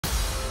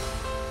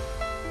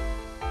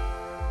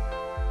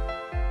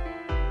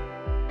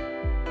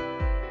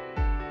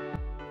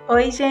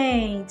Oi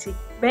gente,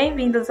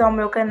 bem-vindos ao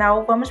meu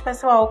canal. Vamos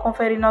pessoal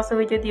conferir nosso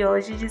vídeo de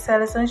hoje de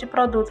seleções de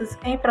produtos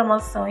em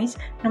promoções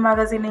no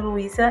Magazine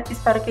Luiza.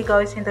 Espero que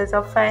gostem das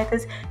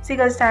ofertas. Se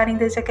gostarem,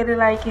 deixe aquele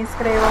like e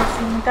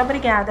inscrevam-se. Muito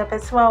obrigada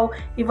pessoal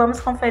e vamos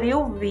conferir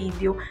o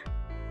vídeo.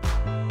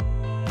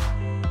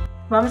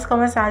 Vamos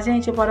começar,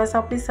 gente, por essa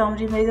opção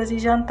de mesa de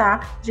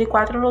jantar de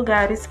 4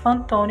 lugares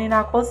Pantone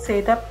na cor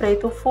seda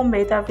preto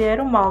fumê da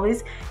Vieiro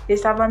Móveis.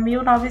 Estava R$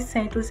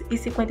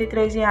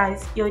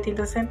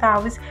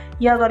 1.953,80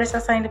 e agora está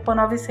saindo por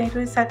R$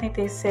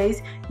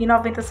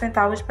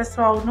 976,90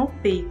 pessoal no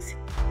Pix.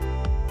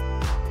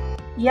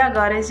 E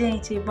agora,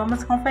 gente,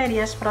 vamos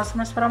conferir as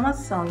próximas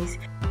promoções.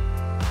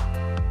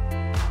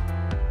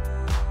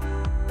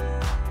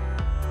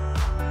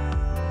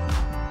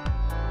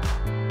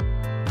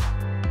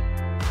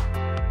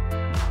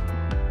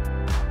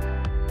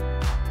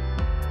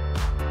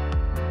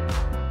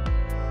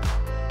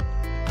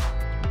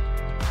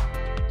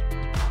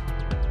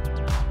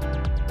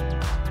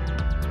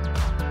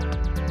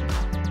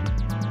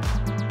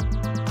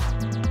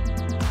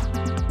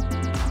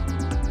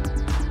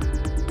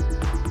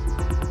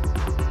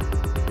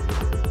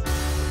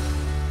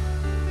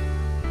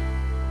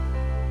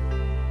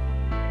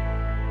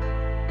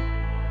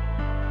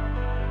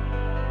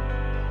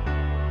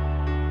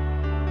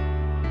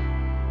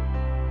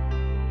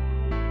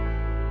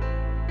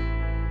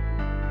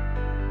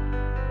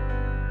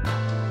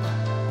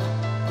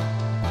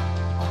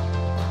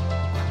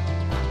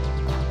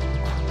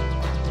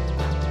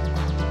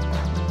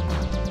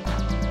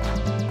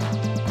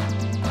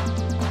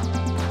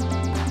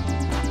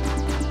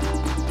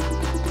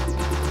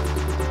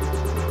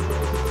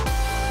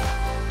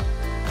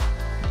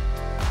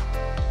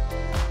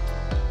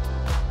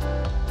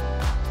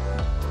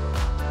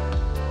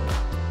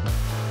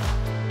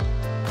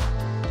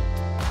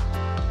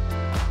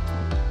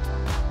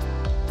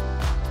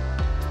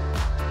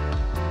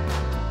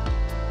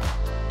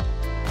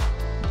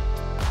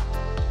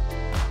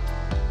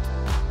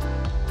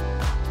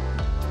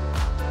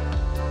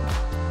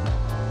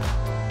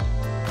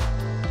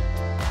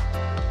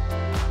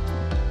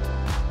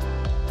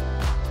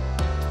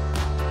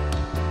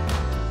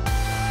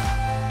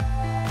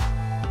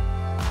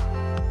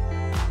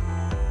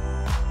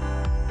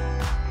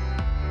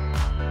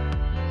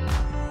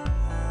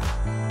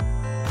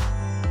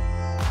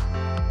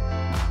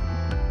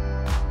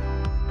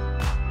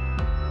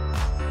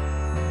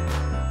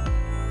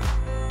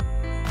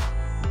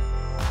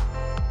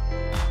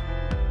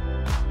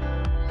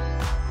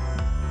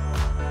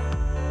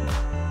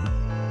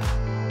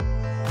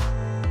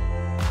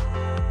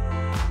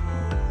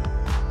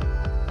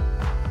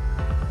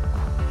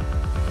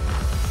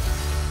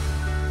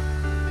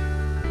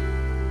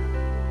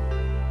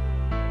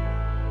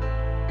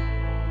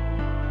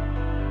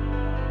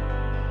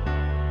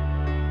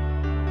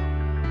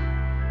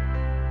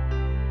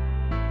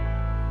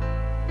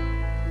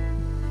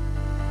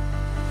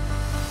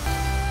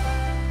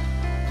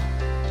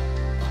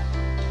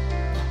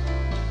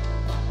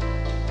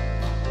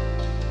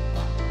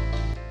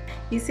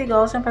 E se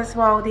gostam,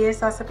 pessoal, de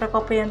estar sempre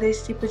acompanhando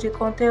esse tipo de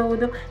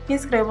conteúdo,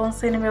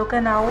 inscrevam-se no meu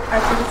canal,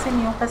 ative o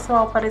sininho,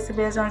 pessoal, para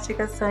receber as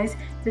notificações,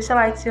 deixa o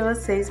like de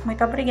vocês.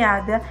 Muito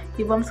obrigada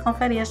e vamos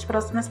conferir as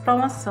próximas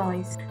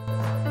promoções.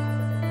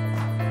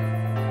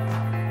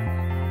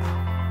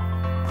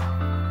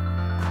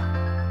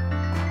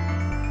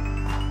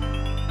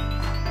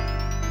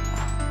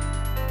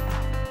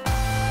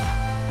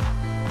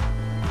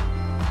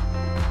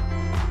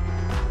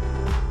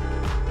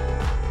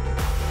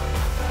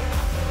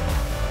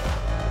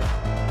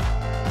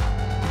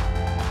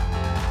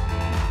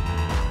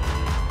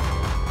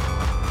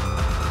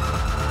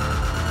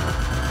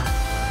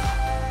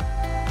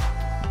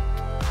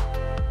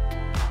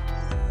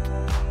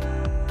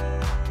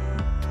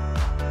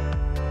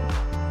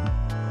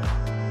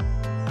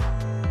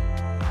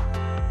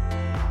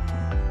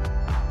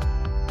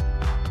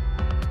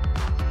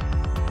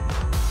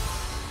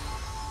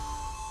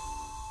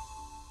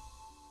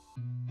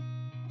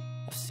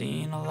 I've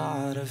seen a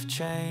lot of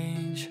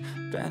change,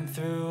 been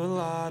through a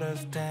lot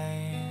of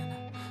pain.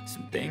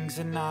 Some things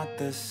are not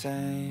the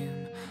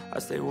same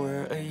as they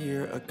were a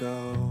year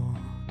ago,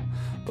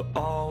 but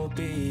all will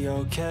be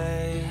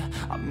okay.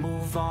 I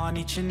move on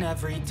each and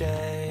every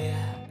day.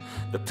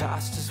 The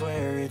past is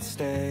where it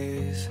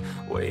stays,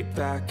 way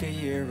back a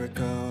year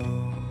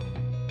ago.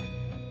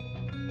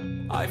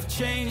 I've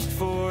changed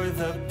for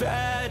the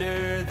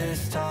better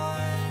this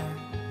time.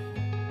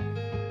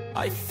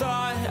 I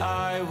thought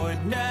I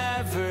would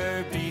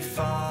never be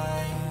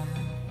fine.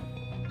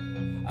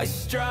 I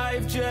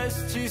strive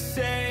just to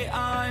say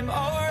I'm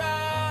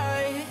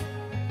alright,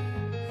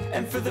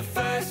 and for the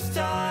first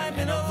time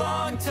in a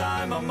long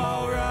time I'm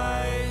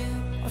alright.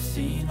 I've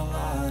seen a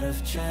lot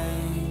of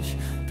change,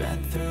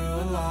 been through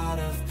a lot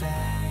of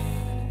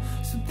pain.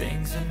 Some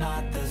things are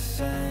not the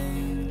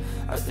same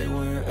as they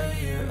were a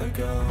year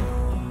ago,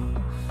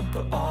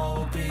 but all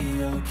will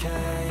be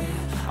okay.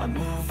 I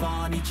move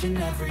on each and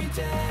every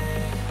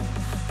day.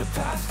 The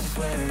past is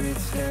where it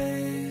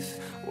stays,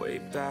 way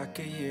back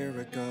a year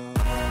ago.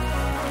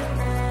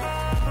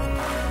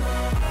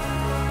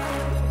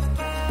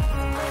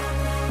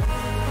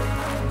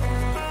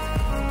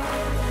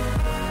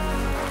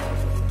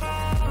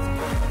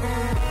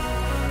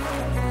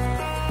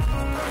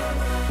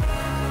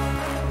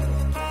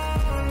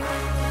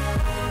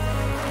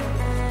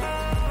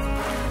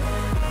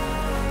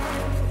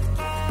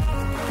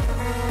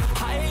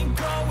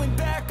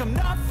 I'm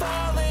not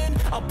falling,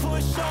 I'll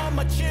push all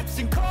my chips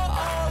and call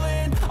all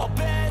in. I'll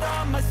bet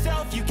on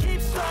myself, you keep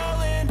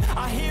stalling.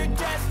 I hear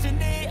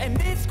destiny and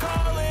it's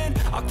calling.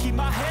 I'll keep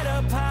my head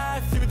up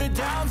high through the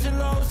downs and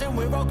lows, and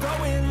we're all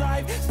going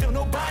live. Still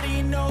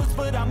nobody knows,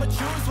 but I'ma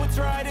choose what's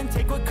right and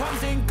take what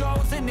comes and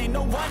goes. And ain't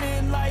no one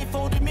in life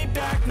holding me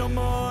back no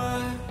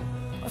more.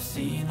 I've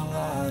seen a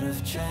lot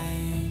of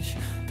change,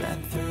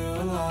 been through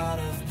a lot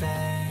of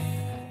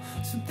pain.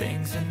 Some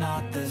things are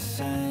not the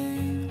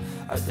same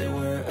as they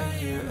were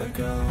a year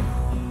ago,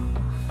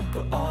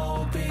 but all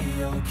will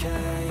be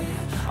okay.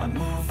 I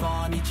move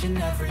on each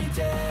and every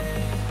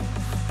day.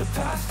 The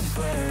past is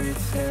where it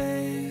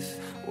stays,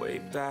 way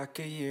back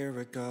a year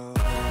ago.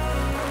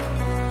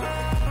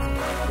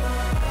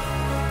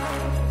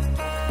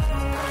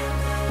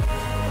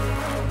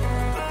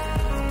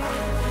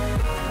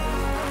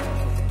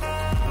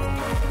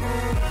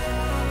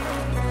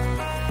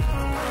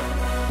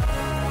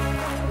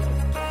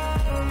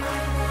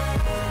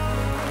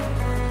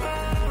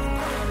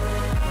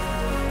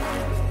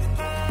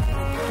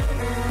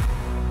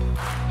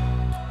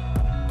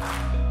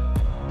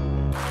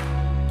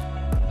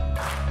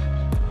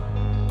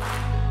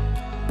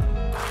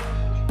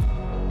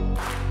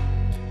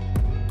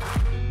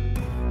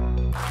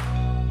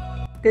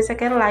 Deixe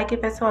aquele like,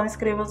 pessoal,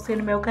 inscrevam-se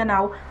no meu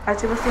canal,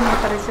 ative o sininho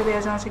para receber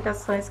as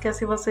notificações, que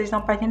assim vocês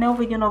não perdem nenhum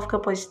vídeo novo que eu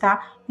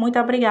postar. Muito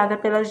obrigada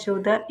pela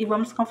ajuda e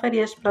vamos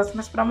conferir as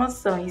próximas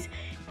promoções.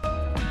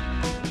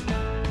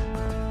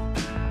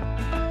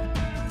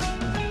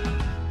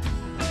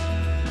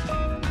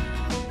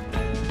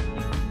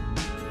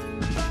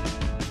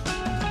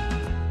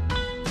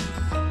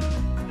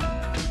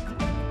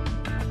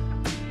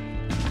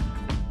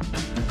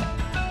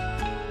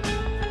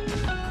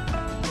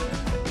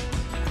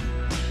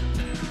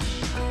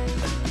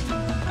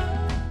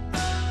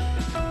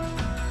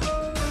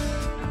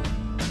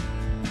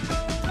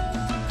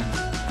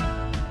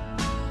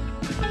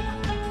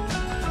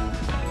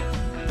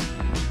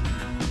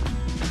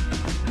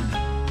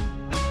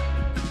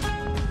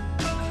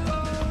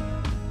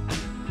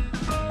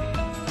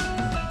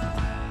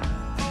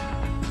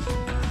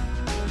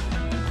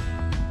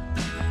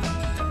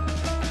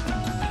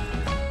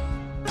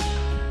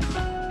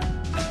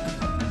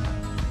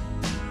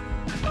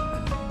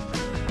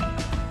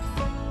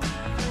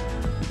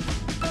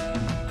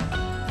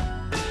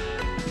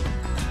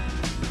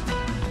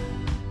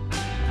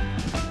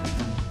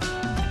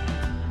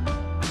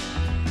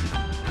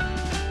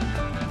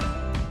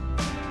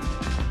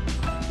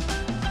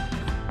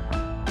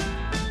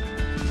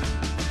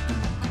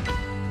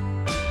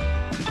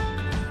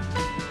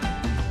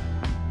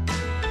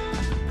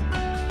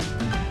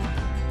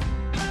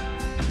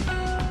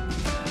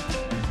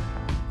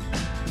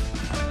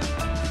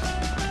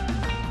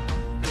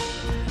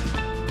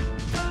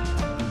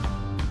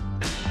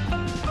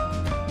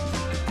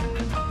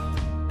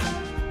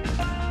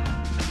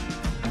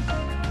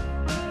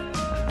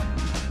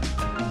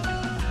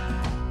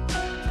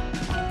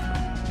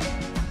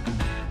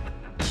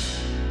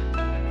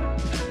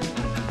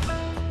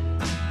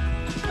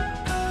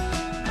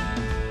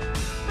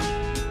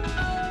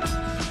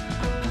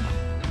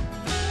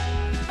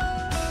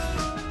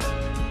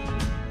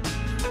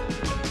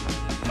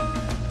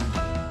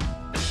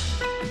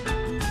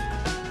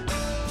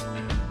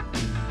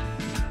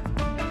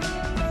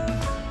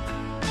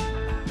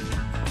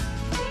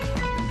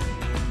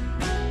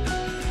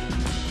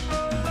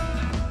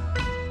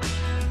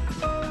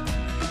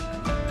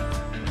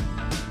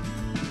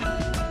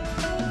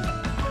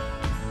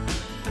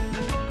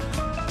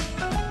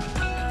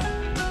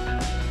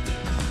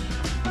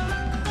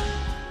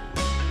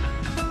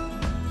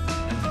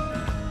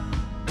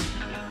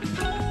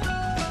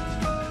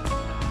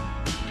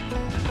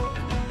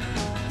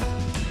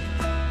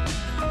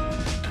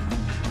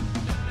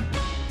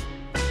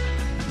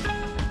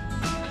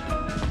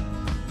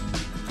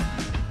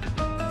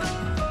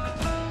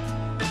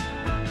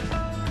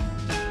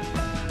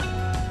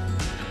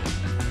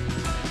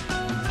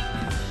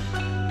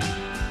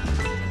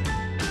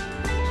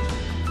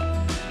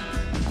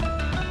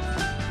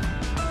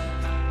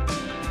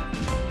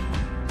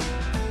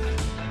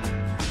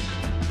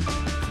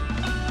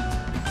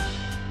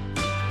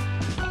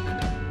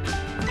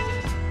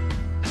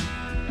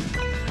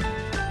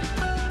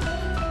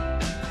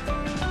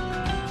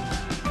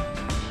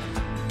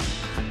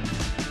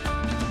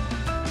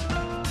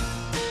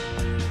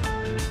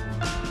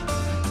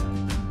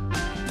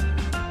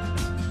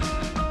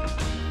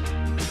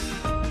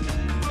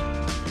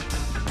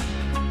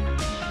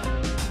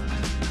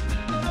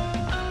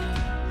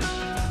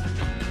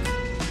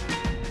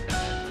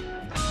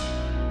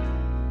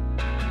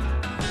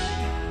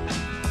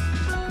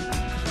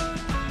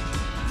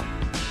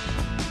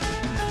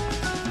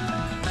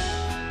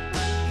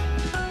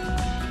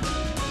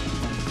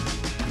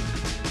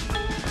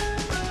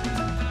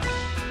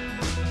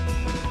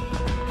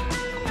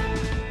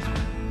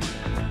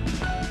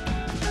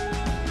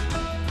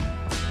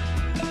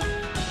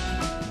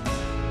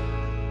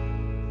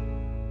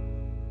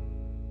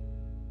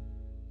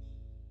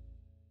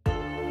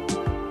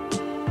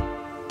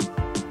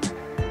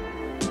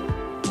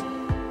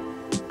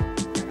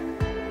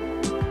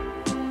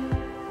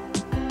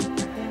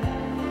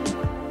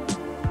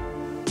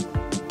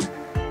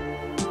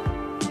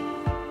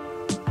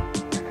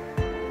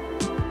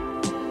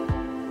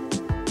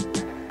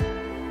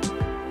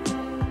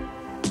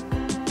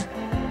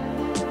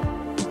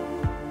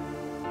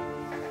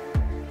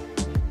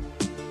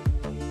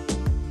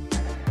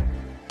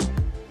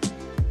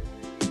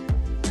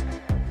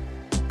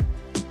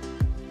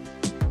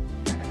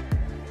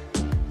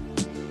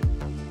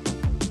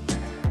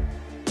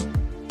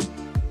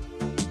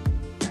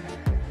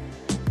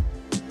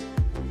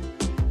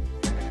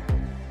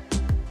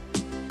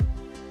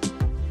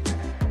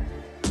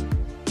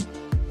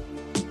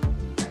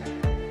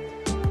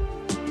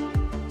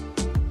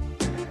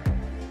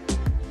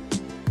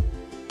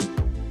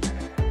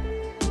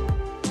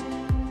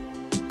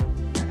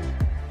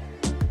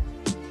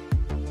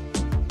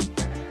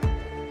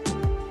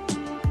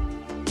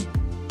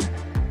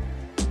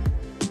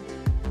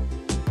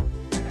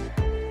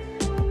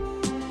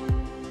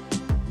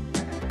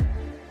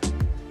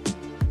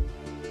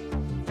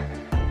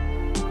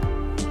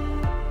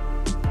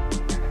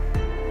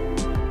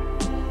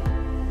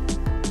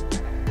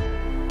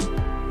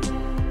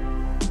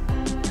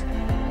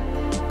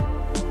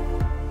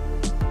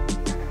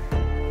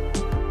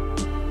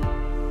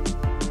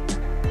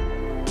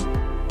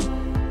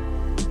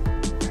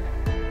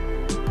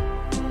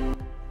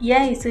 E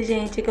é isso,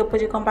 gente, que eu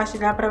pude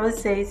compartilhar para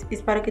vocês.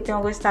 Espero que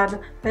tenham gostado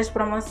das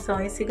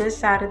promoções. Se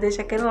gostaram,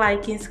 deixa aquele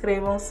like e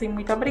inscrevam-se.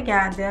 Muito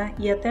obrigada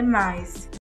e até mais!